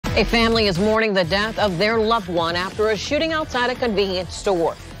A family is mourning the death of their loved one after a shooting outside a convenience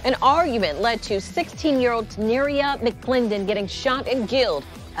store. An argument led to 16-year-old Teneria McClendon getting shot and killed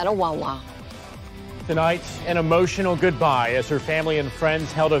at a WaWa. Tonight, an emotional goodbye as her family and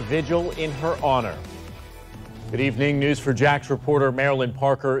friends held a vigil in her honor. Good evening. News4JAX reporter Marilyn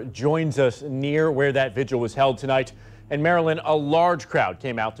Parker joins us near where that vigil was held tonight. And Marilyn, a large crowd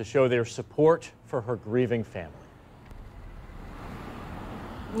came out to show their support for her grieving family.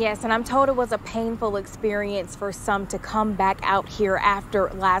 Yes, and I'm told it was a painful experience for some to come back out here after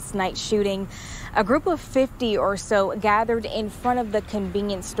last night's shooting. A group of 50 or so gathered in front of the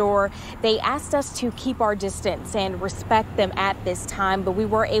convenience store. They asked us to keep our distance and respect them at this time, but we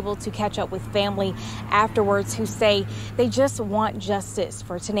were able to catch up with family afterwards who say they just want justice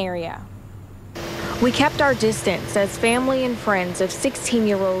for Teneria. We kept our distance as family and friends of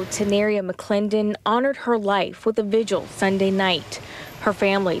 16-year-old Teneria McClendon honored her life with a vigil Sunday night. Her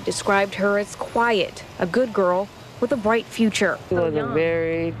family described her as quiet, a good girl with a bright future. She was a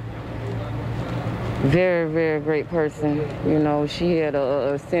very, very great person. You know, she had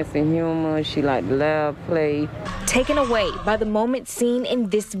a sense of humor. She liked to laugh, play. Taken away by the moment seen in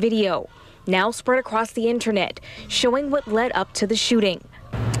this video, now spread across the internet, showing what led up to the shooting.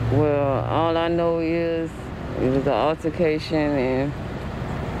 Well, all I know is it was an altercation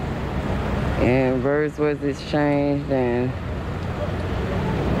and words was exchanged, and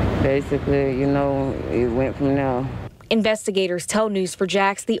basically, you know, it went from there. Investigators tell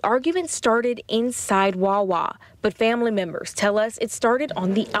News4JAX the argument started inside WaWa, but family members tell us it started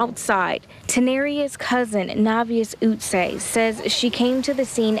on the outside. Teneria's cousin, Navius Utse, says she came to the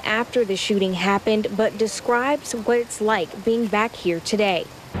scene after the shooting happened, but describes what it's like being back here today.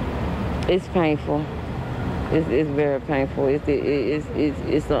 It's painful. It's very painful.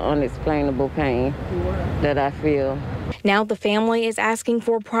 It's an unexplainable pain that I feel. Now the family is asking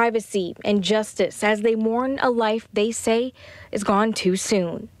for privacy and justice as they mourn a life they say is gone too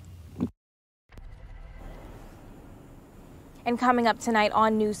soon. And coming up tonight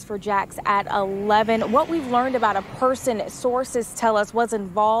on News4JAX at 11, what we've learned about a person sources tell us was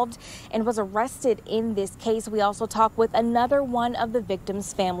involved and was arrested in this case. We also talk with another one of the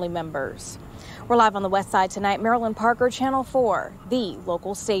victim's family members. We're live on the west side tonight. Marilyn Parker, Channel 4, the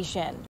local station.